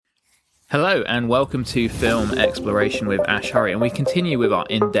Hello and welcome to Film Exploration with Ash Hurry, and we continue with our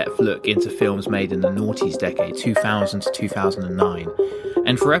in-depth look into films made in the noughties decade, 2000 to 2009.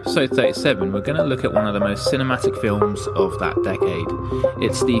 And for episode 37, we're going to look at one of the most cinematic films of that decade.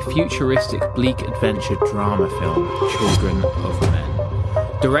 It's the futuristic bleak adventure drama film, Children of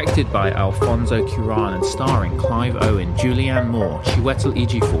Men. Directed by Alfonso Curan and starring Clive Owen, Julianne Moore, Chiwetel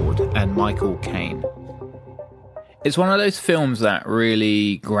Ejiofor and Michael Caine. It's one of those films that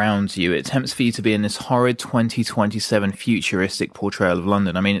really grounds you. It attempts for you to be in this horrid 2027 futuristic portrayal of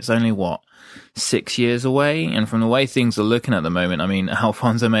London. I mean, it's only, 6 years away? And from the way things are looking at the moment, I mean,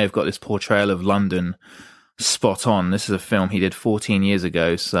 Alfonso may have got this portrayal of London spot on. This is a film he did 14 years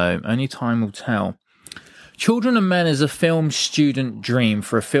ago, so only time will tell. Children of Men is a film student dream.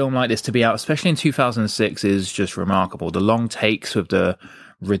 For a film like this to be out, especially in 2006, is just remarkable. The long takes with the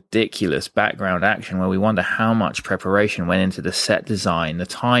ridiculous background action where we wonder how much preparation went into the set design, the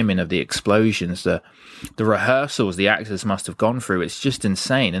timing of the explosions, the rehearsals the actors must have gone through. It's just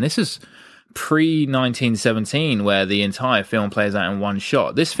insane. And this is pre-1917 where the entire film plays out in one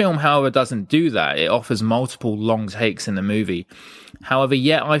shot. This film, however, doesn't do that. It offers multiple long takes in the movie. However,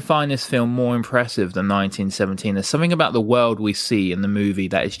 yet I find this film more impressive than 1917. There's something about the world we see in the movie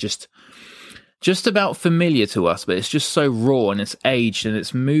that is just about familiar to us, but it's just so raw and it's aged and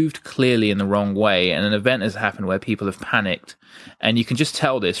it's moved clearly in the wrong way. And an event has happened where people have panicked. And you can just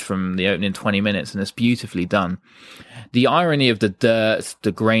tell this from the opening 20 minutes, and it's beautifully done. The irony of the dirt,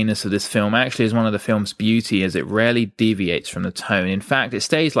 the greyness of this film actually is one of the film's beauty, as it rarely deviates from the tone. In fact, it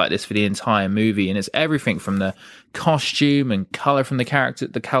stays like this for the entire movie, and it's everything from the costume and colour from the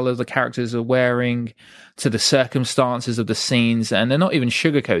colour the characters are wearing, to the circumstances of the scenes, and they're not even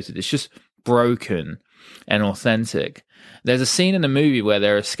sugar-coated. It's just broken and authentic. There's a scene in the movie where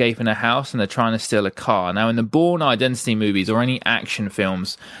they're escaping a house and they're trying to steal a car. Now, in the Bourne Identity movies or any action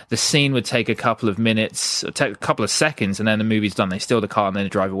films, the scene would take a couple of minutes, take a couple of seconds, and then the movie's done. They steal the car and then they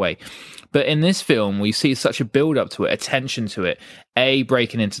drive away. But in this film, we see such a build-up to it, attention to it. A,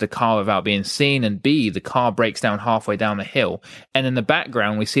 breaking into the car without being seen, and B, the car breaks down halfway down the hill. And in the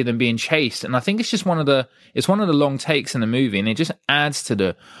background, we see them being chased. And I think it's just one of the long takes in the movie, and it just adds to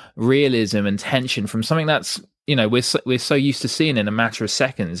the realism and tension from something that's, we're so used to seeing in a matter of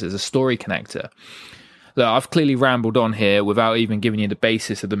seconds as a story connector. Look, I've clearly rambled on here without even giving you the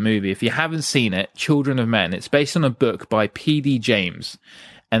basis of the movie. If you haven't seen it, Children of Men, it's based on a book by P.D. James.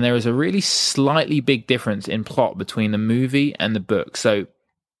 And there is a really slightly big difference in plot between the movie and the book. So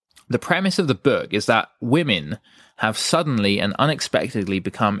the premise of the book is that women have suddenly and unexpectedly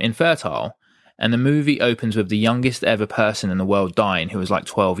become infertile. And the movie opens with the youngest ever person in the world dying, who was like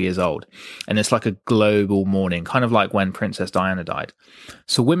 12 years old. And it's like a global mourning, kind of like when Princess Diana died.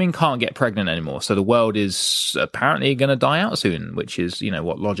 So women can't get pregnant anymore. So the world is apparently going to die out soon, which is,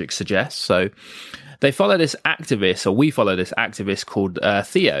 what logic suggests. So they follow this activist, or we follow this activist called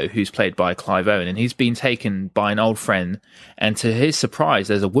Theo, who's played by Clive Owen, and he's been taken by an old friend, and to his surprise,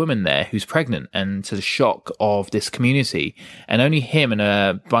 there's a woman there who's pregnant, and to the shock of this community, and only him and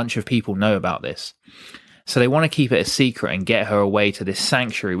a bunch of people know about this. So they want to keep it a secret and get her away to this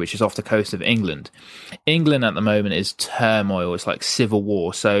sanctuary, which is off the coast of England. England at the moment is turmoil. It's like civil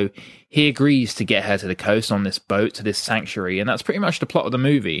war. So he agrees to get her to the coast on this boat to this sanctuary. And that's pretty much the plot of the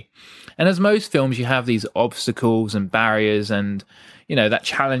movie. And as most films, you have these obstacles and barriers and, that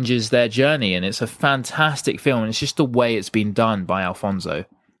challenges their journey. And it's a fantastic film. And it's just the way it's been done by Alfonso.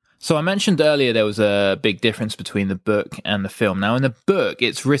 So I mentioned earlier there was a big difference between the book and the film. Now, in the book,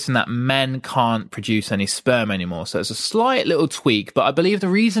 it's written that men can't produce any sperm anymore. So it's a slight little tweak, but I believe the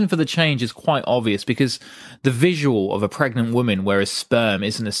reason for the change is quite obvious because the visual of a pregnant woman, whereas sperm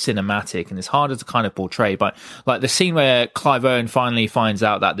isn't as cinematic and it's harder to kind of portray. But like the scene where Clive Owen finally finds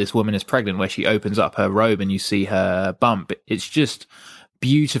out that this woman is pregnant, where she opens up her robe and you see her bump, it's just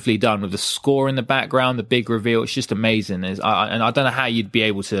beautifully done with the score in the background, the big reveal. It's just amazing. And I don't know how you'd be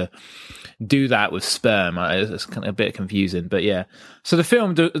able to do that with sperm. It's kind of a bit confusing, but yeah. So the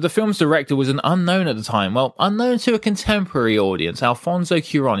film's director was an unknown at the time. Well, unknown to a contemporary audience, Alfonso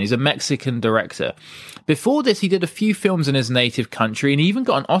Curan. He's a Mexican director. Before this, he did a few films in his native country and he even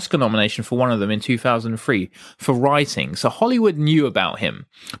got an Oscar nomination for one of them in 2003 for writing. So Hollywood knew about him,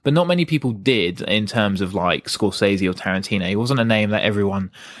 but not many people did in terms of like Scorsese or Tarantino. He wasn't a name that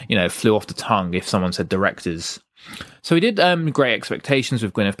everyone, flew off the tongue if someone said directors. So he did Great Expectations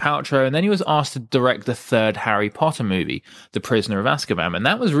with Gwyneth Paltrow, and then he was asked to direct the third Harry Potter movie, The Prisoner of Azkaban, and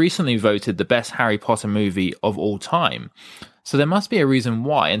that was recently voted the best Harry Potter movie of all time. So there must be a reason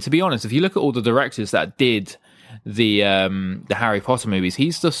why. And to be honest, if you look at all the directors that did the Harry Potter movies.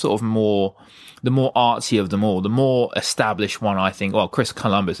 He's the sort of the more artsy of them all, the more established one, I think. Well, Chris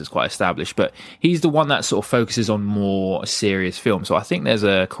Columbus is quite established, but he's the one that sort of focuses on more serious films. So I think there's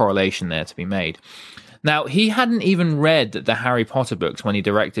a correlation there to be made. Now, he hadn't even read the Harry Potter books when he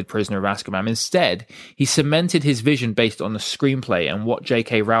directed Prisoner of Azkaban. Instead, he cemented his vision based on the screenplay and what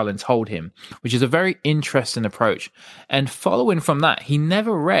J.K. Rowling told him, which is a very interesting approach. And following from that, he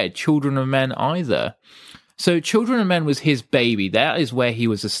never read Children of Men either. So Children of Men was his baby. That is where he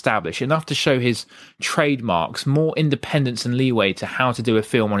was established, enough to show his trademarks, more independence and leeway to how to do a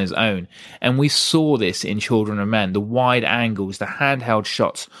film on his own. And we saw this in Children of Men. The wide angles, the handheld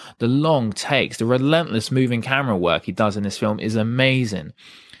shots, the long takes, the relentless moving camera work he does in this film is amazing.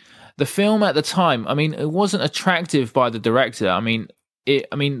 The film at the time, I mean, it wasn't attractive by the director.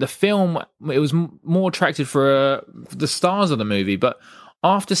 The film, it was more attractive for the stars of the movie, but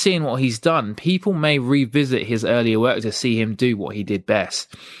after seeing what he's done, people may revisit his earlier work to see him do what he did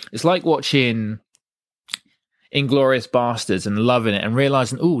best. It's like watching Inglourious Bastards and loving it and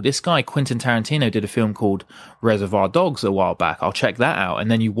realizing, oh, this guy Quentin Tarantino did a film called Reservoir Dogs a while back. I'll check that out.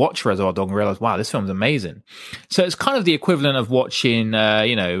 And then you watch Reservoir Dogs and realize, wow, this film's amazing. So it's kind of the equivalent of watching,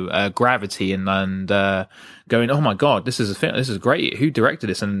 Gravity and going, oh my God, this is a film. This is great. Who directed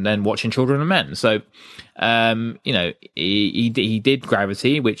this? And then watching Children of Men. So, he did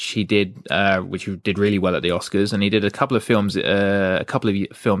Gravity, which he did really well at the Oscars, and he did a couple of films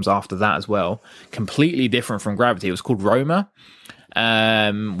after that as well, completely different from Gravity. It was called Roma,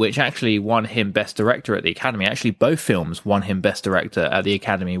 which actually won him Best Director at the Academy. Actually, both films won him Best Director at the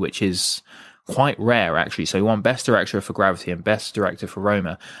Academy, which is quite rare, actually. So he won Best Director for Gravity and Best Director for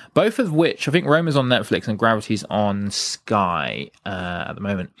Roma, both of which, I think Roma's on Netflix and Gravity's on Sky at the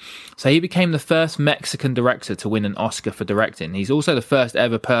moment. So he became the first Mexican director to win an Oscar for directing. He's also the first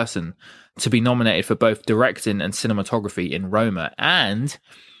ever person to be nominated for both directing and cinematography in Roma, and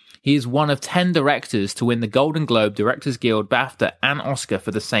he is one of 10 directors to win the Golden Globe, Directors Guild, BAFTA, and Oscar for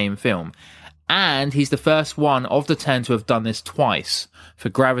the same film. And he's the first one of the 10 to have done this twice, for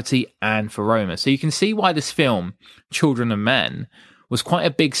Gravity and for Roma. So you can see why this film, Children of Men, was quite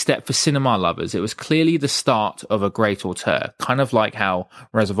a big step for cinema lovers. It was clearly the start of a great auteur, kind of like how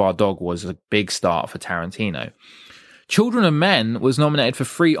Reservoir Dog was a big start for Tarantino. Children of Men was nominated for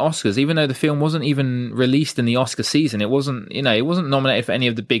 3 Oscars, even though the film wasn't even released in the Oscar season. It wasn't nominated for any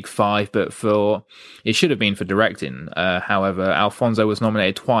of the big 5, but it should have been for directing. However, Alfonso was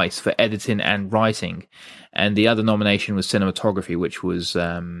nominated twice for editing and writing, and the other nomination was cinematography, which is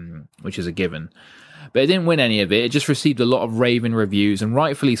a given. But it didn't win any of it. It just received a lot of raving reviews, and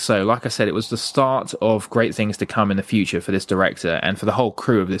rightfully so. Like I said, it was the start of great things to come in the future for this director and for the whole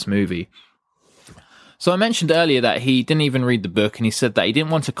crew of this movie. So I mentioned earlier that he didn't even read the book, and he said that he didn't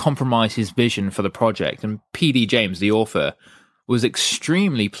want to compromise his vision for the project. And P.D. James, the author, was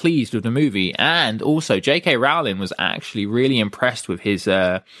extremely pleased with the movie. And also J.K. Rowling was actually really impressed with his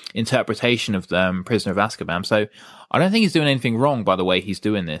interpretation of Prisoner of Azkaban. So I don't think he's doing anything wrong by the way he's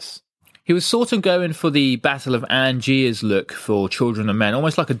doing this. He was sort of going for the Battle of Angiers look for Children of Men,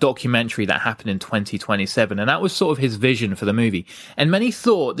 almost like a documentary that happened in 2027, and that was sort of his vision for the movie. And many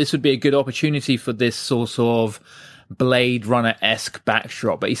thought this would be a good opportunity for this sort of Blade Runner-esque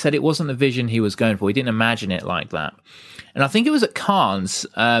backdrop, but he said it wasn't the vision he was going for. He didn't imagine it like that. And I think it was at Cannes,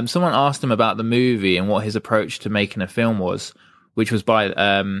 someone asked him about the movie and what his approach to making a film was, which was by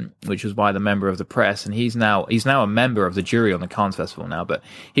the member of the press, and he's now a member of the jury on the Cannes Festival now. But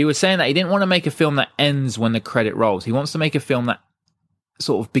he was saying that he didn't want to make a film that ends when the credit rolls. He wants to make a film that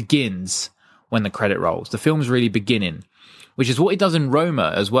sort of begins when the credit rolls. The film's really beginning, which is what he does in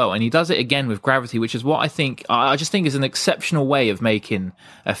Roma as well, and he does it again with Gravity, which is what I just think is an exceptional way of making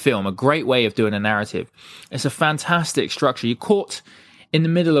a film, a great way of doing a narrative. It's a fantastic structure. You're caught in the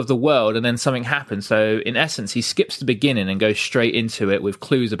middle of the world and then something happens. So in essence, he skips the beginning and goes straight into it with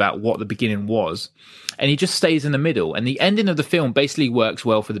clues about what the beginning was. And he just stays in the middle. And the ending of the film basically works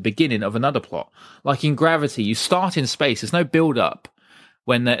well for the beginning of another plot. Like in Gravity, you start in space. There's no build up.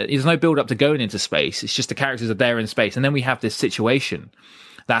 There's no build up to going into space. It's just the characters are there in space. And then we have this situation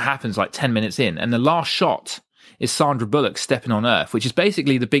that happens like 10 minutes in. And the last shot is Sandra Bullock stepping on Earth, which is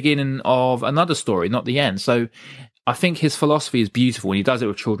basically the beginning of another story, not the end. So I think his philosophy is beautiful, and he does it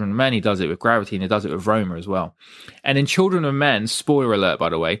with Children of Men, he does it with Gravity, and he does it with Roma as well. And in Children of Men, spoiler alert, by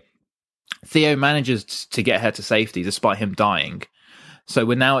the way, Theo manages to get her to safety despite him dying. So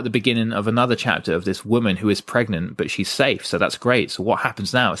we're now at the beginning of another chapter of this woman who is pregnant, but she's safe. So that's great. So what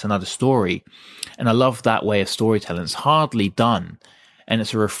happens now? It's another story. And I love that way of storytelling. It's hardly done, and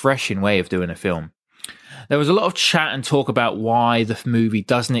it's a refreshing way of doing a film. There was a lot of chat and talk about why the movie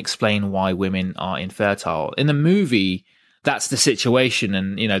doesn't explain why women are infertile. In the movie, that's the situation,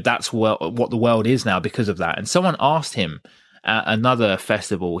 and that's what the world is now because of that. And someone asked him at another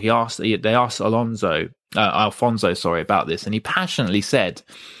festival. They asked Alfonso, about this, and he passionately said,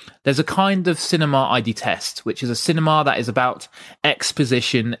 "There's a kind of cinema I detest, which is a cinema that is about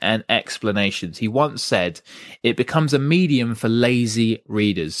exposition and explanations." He once said, "It becomes a medium for lazy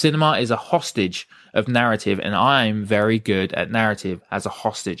readers. Cinema is a hostage of narrative, and I'm very good at narrative as a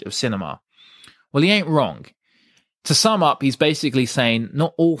hostage of cinema." Well, he ain't wrong. To sum up, he's basically saying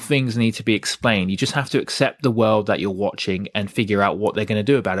not all things need to be explained. You just have to accept the world that you're watching and figure out what they're going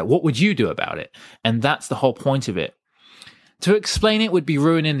to do about it. What would you do about it? And that's the whole point of it. To explain it would be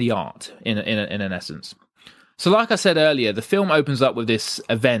ruining the art, in an essence. So like I said earlier, the film opens up with this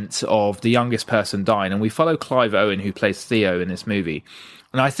event of the youngest person dying, and we follow Clive Owen, who plays Theo in this movie.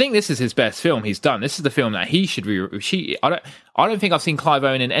 And I think this is his best film he's done. This is the film that he should be... I don't think I've seen Clive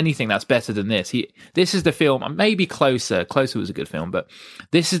Owen in anything that's better than this. This is the film, maybe Closer. Closer was a good film, but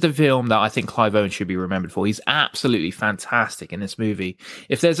this is the film that I think Clive Owen should be remembered for. He's absolutely fantastic in this movie.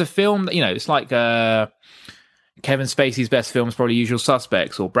 If there's a film, it's like... Kevin Spacey's best film is probably Usual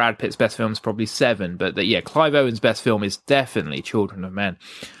Suspects, or Brad Pitt's best film is probably Seven. But Clive Owen's best film is definitely Children of Men.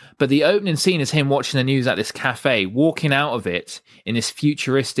 But the opening scene is him watching the news at this cafe, walking out of it in this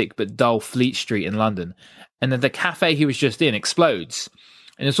futuristic but dull Fleet Street in London. And then the cafe he was just in explodes.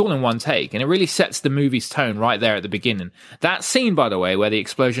 And it's all in one take. And it really sets the movie's tone right there at the beginning. That scene, by the way, where the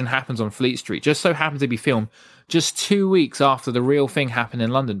explosion happens on Fleet Street, just so happens to be filmed just 2 weeks after the real thing happened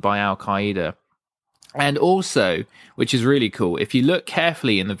in London by Al-Qaeda. And also, which is really cool, if you look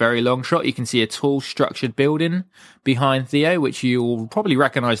carefully in the very long shot, you can see a tall structured building behind Theo, which you'll probably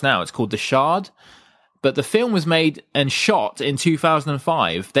recognize now. It's called The Shard. But the film was made and shot in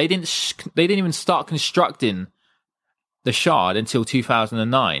 2005. They didn't even start constructing The Shard until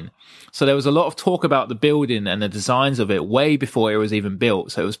 2009. So there was a lot of talk about the building and the designs of it way before it was even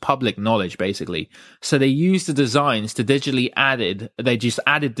built. So it was public knowledge, basically. So they used the designs to digitally added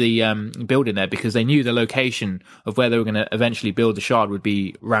the building there because they knew the location of where they were going to eventually build the Shard would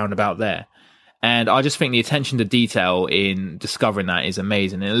be round about there. And I just think the attention to detail in discovering that is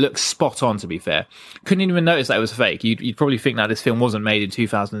amazing. And it looks spot on, to be fair. Couldn't even notice that it was fake. You'd probably think that this film wasn't made in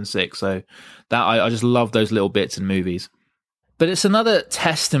 2006. So that I just love those little bits in movies. But it's another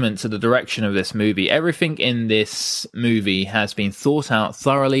testament to the direction of this movie. Everything in this movie has been thought out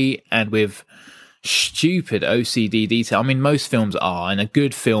thoroughly and with stupid OCD detail. I mean, most films are. In a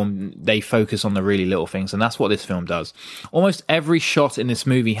good film, they focus on the really little things, and that's what this film does. Almost every shot in this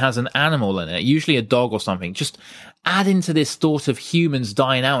movie has an animal in it, usually a dog or something. Just add into this thought of humans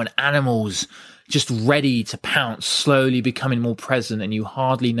dying out and animals just ready to pounce, slowly becoming more present, and you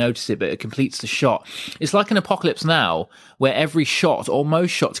hardly notice it, but it completes the shot. It's like an Apocalypse Now, where every shot, or most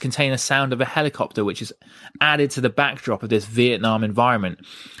shots, contain a sound of a helicopter, which is added to the backdrop of this Vietnam environment.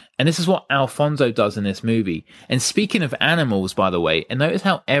 And this is what Alfonso does in this movie. And speaking of animals, by the way, and notice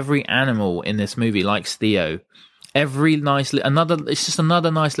how every animal in this movie likes Theo. It's just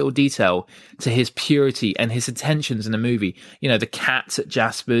another nice little detail to his purity and his attentions in the movie. The cats at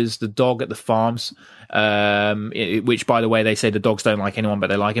Jasper's, the dog at the farms, which, by the way, they say the dogs don't like anyone, but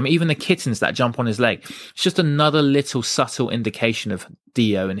they like him. Even the kittens that jump on his leg. It's just another little subtle indication of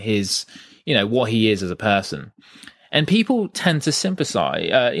Theo and his, what he is as a person. And people tend to sympathize,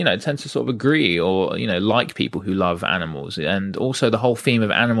 tend to sort of agree or, like people who love animals. And also the whole theme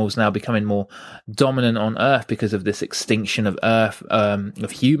of animals now becoming more dominant on Earth because of this extinction of Earth,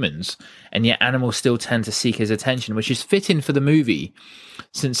 of humans. And yet animals still tend to seek his attention, which is fitting for the movie,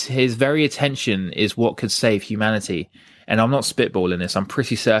 since his very attention is what could save humanity. And I'm not spitballing this. I'm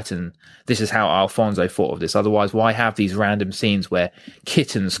pretty certain this is how Alfonso thought of this. Otherwise, why have these random scenes where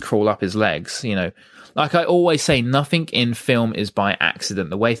kittens crawl up his legs, Like I always say, nothing in film is by accident.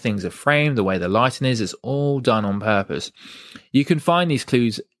 The way things are framed, the way the lighting is, it's all done on purpose. You can find these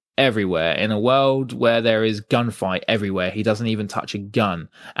clues everywhere. In a world where there is gunfight everywhere, he doesn't even touch a gun.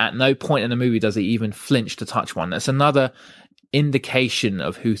 At no point in the movie does he even flinch to touch one. That's another indication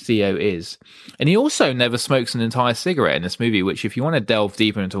of who Theo is. And he also never smokes an entire cigarette in this movie, which, if you want to delve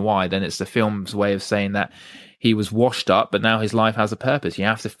deeper into why, then it's the film's way of saying that he was washed up, but now his life has a purpose. You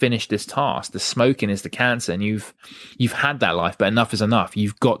have to finish this task. The smoking is the cancer, and you've had that life, but enough is enough.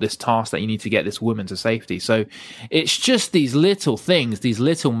 You've got this task that you need to get this woman to safety. So it's just these little things, these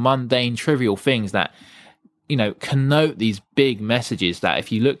little mundane, trivial things that, connote these big messages that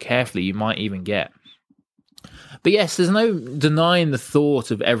if you look carefully, you might even get. But yes, there's no denying the thought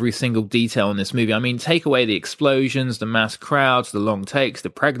of every single detail in this movie. I mean, take away the explosions, the mass crowds, the long takes,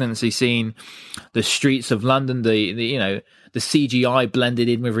 the pregnancy scene, the streets of London, the CGI blended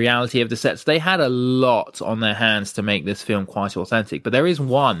in with reality of the sets. They had a lot on their hands to make this film quite authentic. But there is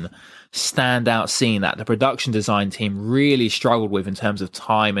one standout scene that the production design team really struggled with in terms of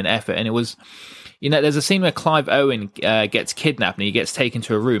time and effort. And it was, there's a scene where Clive Owen gets kidnapped and he gets taken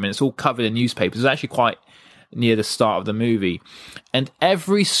to a room and it's all covered in newspapers. It's actually quite near the start of the movie. And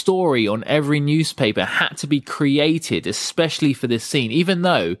every story on every newspaper had to be created, especially for this scene, even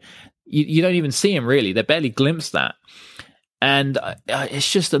though you don't even see him really. They barely glimpse that. And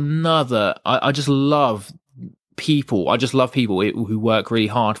it's just another, I just love people. I just love people who work really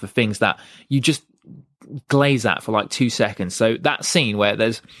hard for things that you just glaze at for like 2 seconds. So that scene where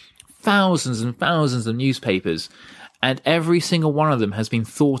there's thousands and thousands of newspapers, and every single one of them has been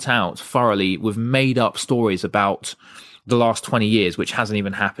thought out thoroughly with made up stories about the last 20 years, which hasn't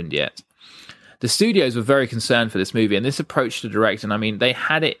even happened yet. The studios were very concerned for this movie, and this approach to directing, I mean, they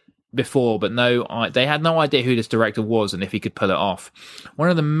had it before, but they had no idea who this director was and if he could pull it off. One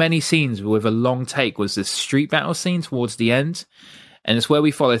of the many scenes with a long take was this street battle scene towards the end. And it's where we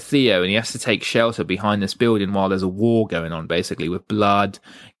follow Theo, and he has to take shelter behind this building while there's a war going on, basically, with blood,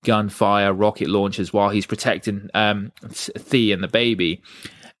 gunfire, rocket launchers, while he's protecting Thea and the baby.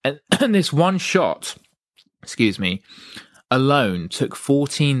 And this one shot, alone took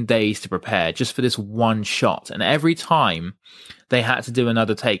 14 days to prepare just for this one shot. And every time they had to do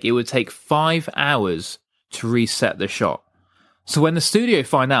another take, it would take 5 hours to reset the shot. So when the studio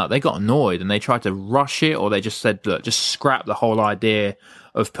found out, they got annoyed and they tried to rush it, or they just said, look, just scrap the whole idea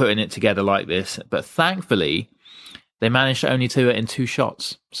of putting it together like this. But thankfully, they managed to only do it in 2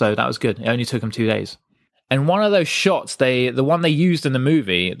 shots. So that was good. It only took them 2 days. And one of those shots, the one they used in the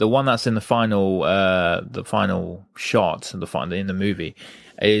movie, the one that's in the final shot in the movie,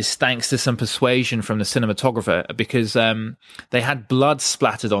 is thanks to some persuasion from the cinematographer, because they had blood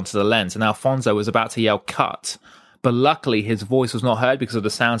splattered onto the lens, and Alfonso was about to yell "cut," but luckily his voice was not heard because of the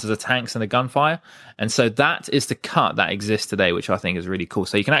sounds of the tanks and the gunfire. And so that is the cut that exists today, which I think is really cool.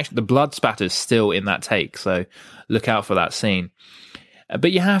 So you can actually, the blood spatter is still in that take, so look out for that scene.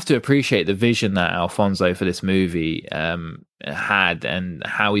 But you have to appreciate the vision that Alfonso for this movie had, and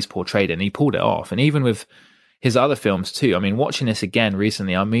how he's portrayed it, and he pulled it off. And even with his other films too. I mean, watching this again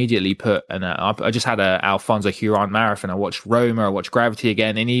recently, I immediately put, I just had a Alfonso Curan marathon. I watched Roma, I watched Gravity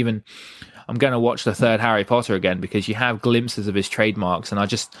again, and even I'm going to watch the third Harry Potter again, because you have glimpses of his trademarks, and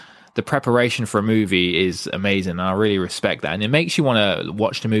the preparation for a movie is amazing, and I really respect that. And it makes you want to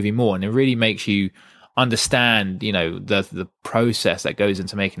watch the movie more, and it really makes you understand, the process that goes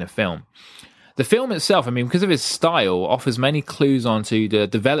into making a film. The film itself, I mean, because of its style, offers many clues onto the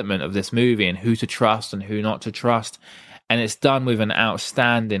development of this movie and who to trust and who not to trust. And it's done with an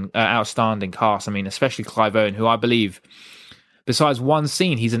outstanding cast. I mean, especially Clive Owen, who I believe, besides one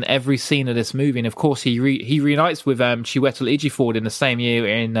scene, he's in every scene of this movie. And of course, he reunites with Chiwetel Ejiofor in the same year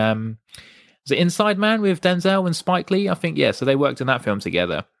in is it Inside Man with Denzel and Spike Lee? I think, yeah. So they worked in that film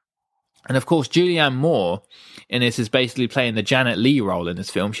together. And of course, Julianne Moore in this is basically playing the Janet Leigh role in this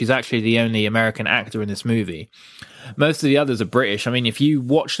film. She's actually the only American actor in this movie. Most of the others are British. I mean, if you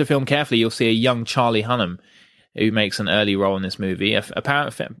watch the film carefully, you'll see a young Charlie Hunnam who makes an early role in this movie.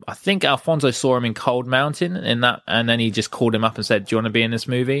 Apparently, I think Alfonso saw him in Cold Mountain and then he just called him up and said, "Do you want to be in this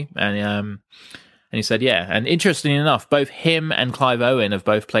movie?" And he said, yeah. And interestingly enough, both him and Clive Owen have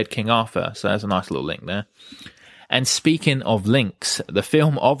both played King Arthur. So there's a nice little link there. And speaking of links, the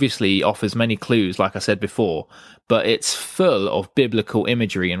film obviously offers many clues, like I said before, but it's full of biblical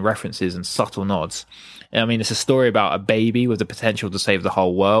imagery and references and subtle nods. I mean, it's a story about a baby with the potential to save the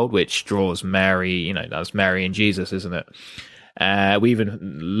whole world, which draws Mary, that's Mary and Jesus, isn't it? We even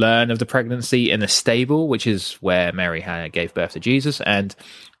learn of the pregnancy in the stable, which is where Mary gave birth to Jesus, and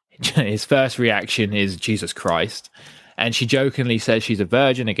his first reaction is Jesus Christ. And she jokingly says she's a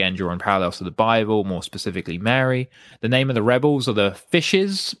virgin, again, drawing parallels to the Bible, more specifically Mary. The name of the rebels are the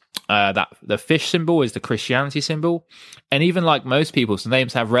fishes. That the fish symbol is the Christianity symbol. And even like most people's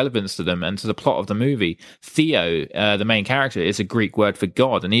names have relevance to them and to the plot of the movie. Theo, the main character, is a Greek word for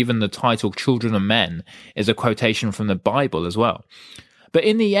God. And even the title Children of Men is a quotation from the Bible as well. But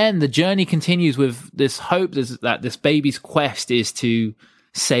in the end, the journey continues with this hope that this baby's quest is to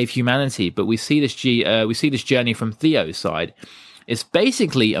save humanity. But we see this journey from Theo's side. It's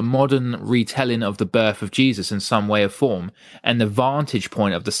basically a modern retelling of the birth of Jesus in some way or form, and the vantage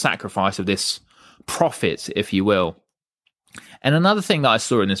point of the sacrifice of this prophet, if you will. And another thing that I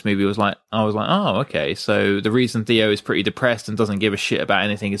saw in this movie was like, I was like, oh, okay. So the reason Theo is pretty depressed and doesn't give a shit about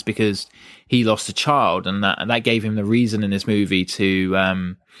anything is because he lost a child, and that gave him the reason in this movie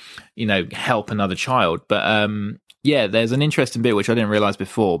to, help another child. But yeah, there's an interesting bit which I didn't realize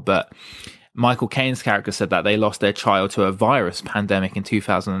before, but Michael Caine's character said that they lost their child to a virus pandemic in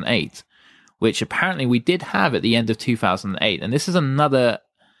 2008, which apparently we did have at the end of 2008. And this is another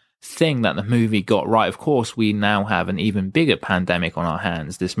thing that the movie got right. Of course, we now have an even bigger pandemic on our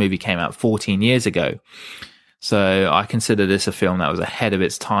hands. This movie came out 14 years ago. So I consider this a film that was ahead of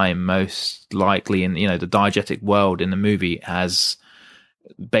its time, most likely. And, the diegetic world in the movie has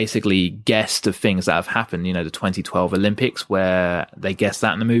basically guessed of things that have happened. The 2012 Olympics, where they guessed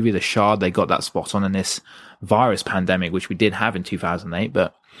that in the movie. The Shard, they got that spot on in this virus pandemic, which we did have in 2008,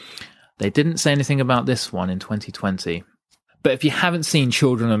 but they didn't say anything about this one in 2020. But if you haven't seen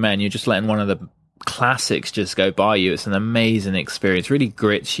Children of Men, you're just letting one of the classics just go by you. It's an amazing experience. Really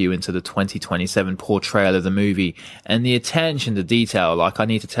grits you into the 2027 portrayal of the movie, and the attention to detail, like I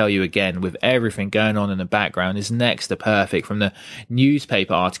need to tell you again, with everything going on in the background, is next to perfect. From the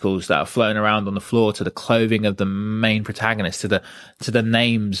newspaper articles that are floating around on the floor, to the clothing of the main protagonist, to the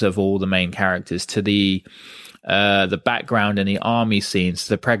names of all the main characters, to the background in the army scenes, to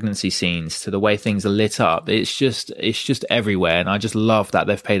the pregnancy scenes, to the way things are lit up. It's just everywhere, and I just love that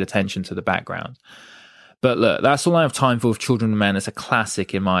they've paid attention to the background. But look, that's all I have time for with Children of Men. It's a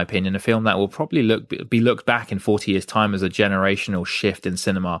classic, in my opinion, a film that will probably be looked back in 40 years' time as a generational shift in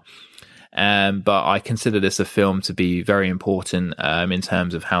cinema. But I consider this a film to be very important in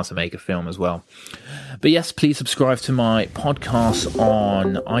terms of how to make a film as well. But yes, please subscribe to my podcast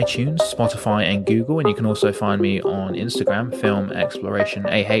on iTunes, Spotify, and Google. And you can also find me on Instagram, Film Exploration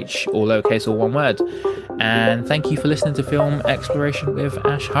AH, all lowercase or one word. And thank you for listening to Film Exploration with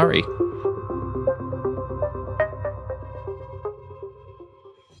Ash Hurry.